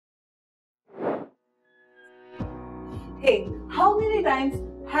Hey, how many times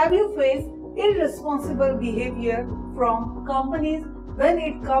have you faced irresponsible behavior from companies when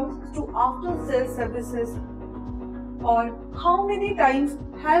it comes to after-sales services? Or how many times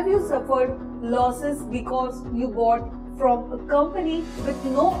have you suffered losses because you bought from a company with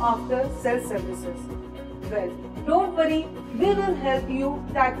no after-sales services? Well, don't worry, we will help you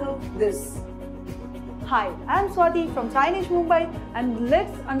tackle this. Hi, I am Swati from Signage Mumbai, and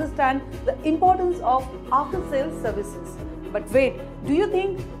let's understand the importance of after-sales services. But wait, do you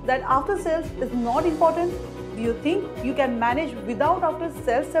think that after-sales is not important? Do you think you can manage without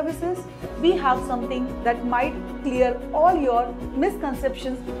after-sales services? We have something that might clear all your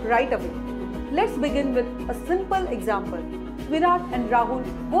misconceptions right away. Let's begin with a simple example. Virat and Rahul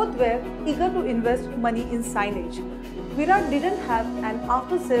both were eager to invest money in signage. Virat didn't have an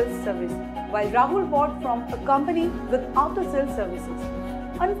after-sales service, while Rahul bought from a company with after-sales services.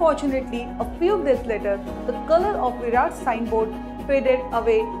 Unfortunately, a few days later, the color of Virat's signboard faded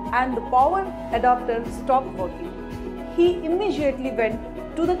away and the power adapter stopped working. He immediately went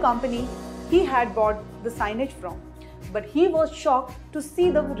to the company he had bought the signage from, but he was shocked to see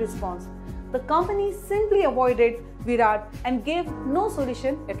the response. The company simply avoided Virat and gave no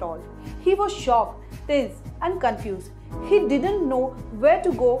solution at all. He was shocked, tense and confused. He didn't know where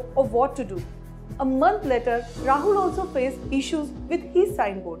to go or what to do. A month later, Rahul also faced issues with his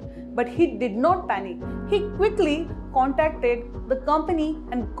signboard, but he did not panic. He quickly contacted the company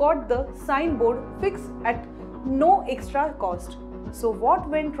and got the signboard fixed at no extra cost. So what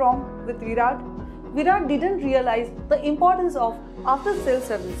went wrong with Virat? Virat didn't realize the importance of after-sales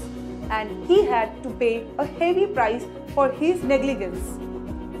service, and he had to pay a heavy price for his negligence.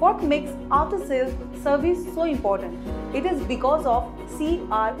 What makes after-sales service so important? It is because of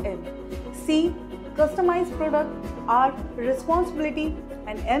CRM. C, customized product, R, responsibility,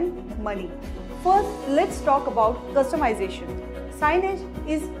 and M, money. First, let's talk about customization. Signage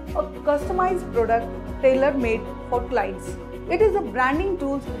is a customized product tailor-made for clients. It is a branding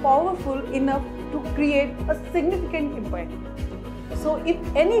tool powerful enough to create a significant impact. So if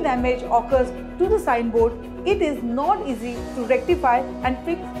any damage occurs to the signboard, it is not easy to rectify and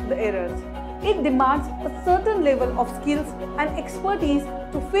fix the errors. It demands a certain level of skills and expertise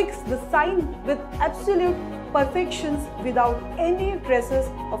to fix the sign with absolute perfections without any traces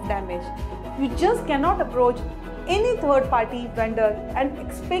of damage. You just cannot approach any third-party vendor and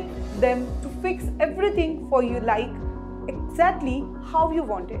expect them to fix everything for you like exactly how you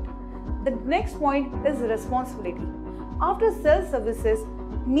want it. The next point is responsibility. After-sales services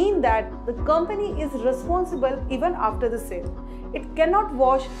mean that the company is responsible even after the sale. It cannot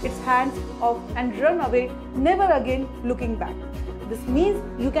wash its hands off and run away, never again looking back. This means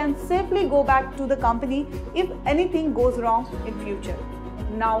you can safely go back to the company if anything goes wrong in future.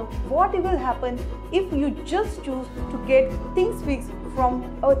 Now, what will happen if you just choose to get things fixed from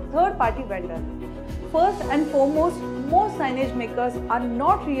a third-party vendor? First and foremost, most signage makers are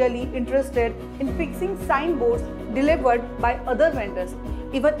not really interested in fixing signboards delivered by other vendors.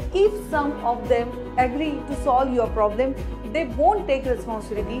 Even if some of them agree to solve your problem, they won't take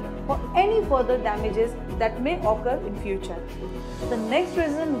responsibility for any further damages that may occur in future. The next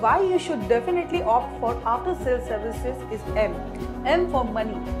reason why you should definitely opt for after-sales services is M. M for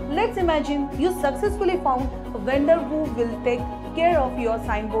money. Let's imagine you successfully found a vendor who will take care of your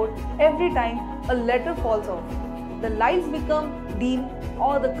signboard every time a letter falls off, the lights become dim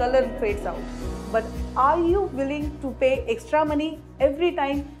or the color fades out. But are you willing to pay extra money every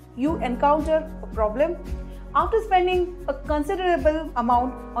time you encounter a problem? After spending a considerable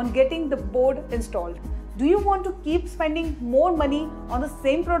amount on getting the board installed, do you want to keep spending more money on the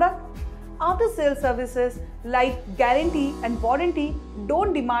same product? After-sales services like guarantee and warranty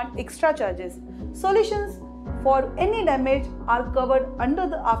don't demand extra charges. Solutions for any damage are covered under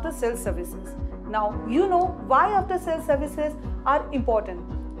the after-sales services. Now you know why after-sales services are important,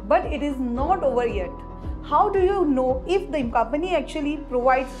 but it is not over yet. How do you know if the company actually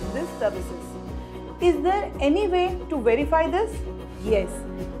provides these services? Is there any way to verify this? Yes,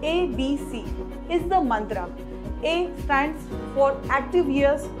 ABC is the mantra. A stands for active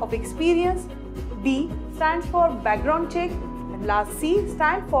years of experience, B stands for background check, and last C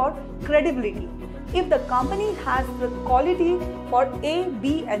stands for credibility. If the company has the quality for A,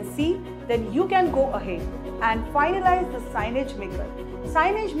 B and C, then you can go ahead and finalize the signage maker.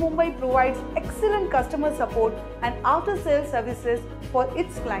 Signage Mumbai provides excellent customer support and after-sales services for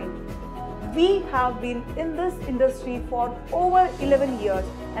its clients. We have been in this industry for over 11 years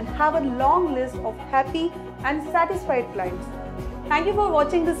and have a long list of happy and satisfied clients. Thank you for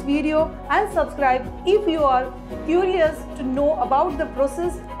watching this video and subscribe if you are curious to know about the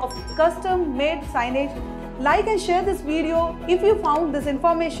process of custom made signage. Like and share this video if you found this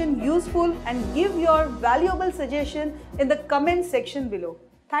information useful and give your valuable suggestion in the comment section below.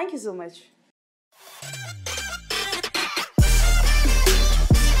 Thank you so much.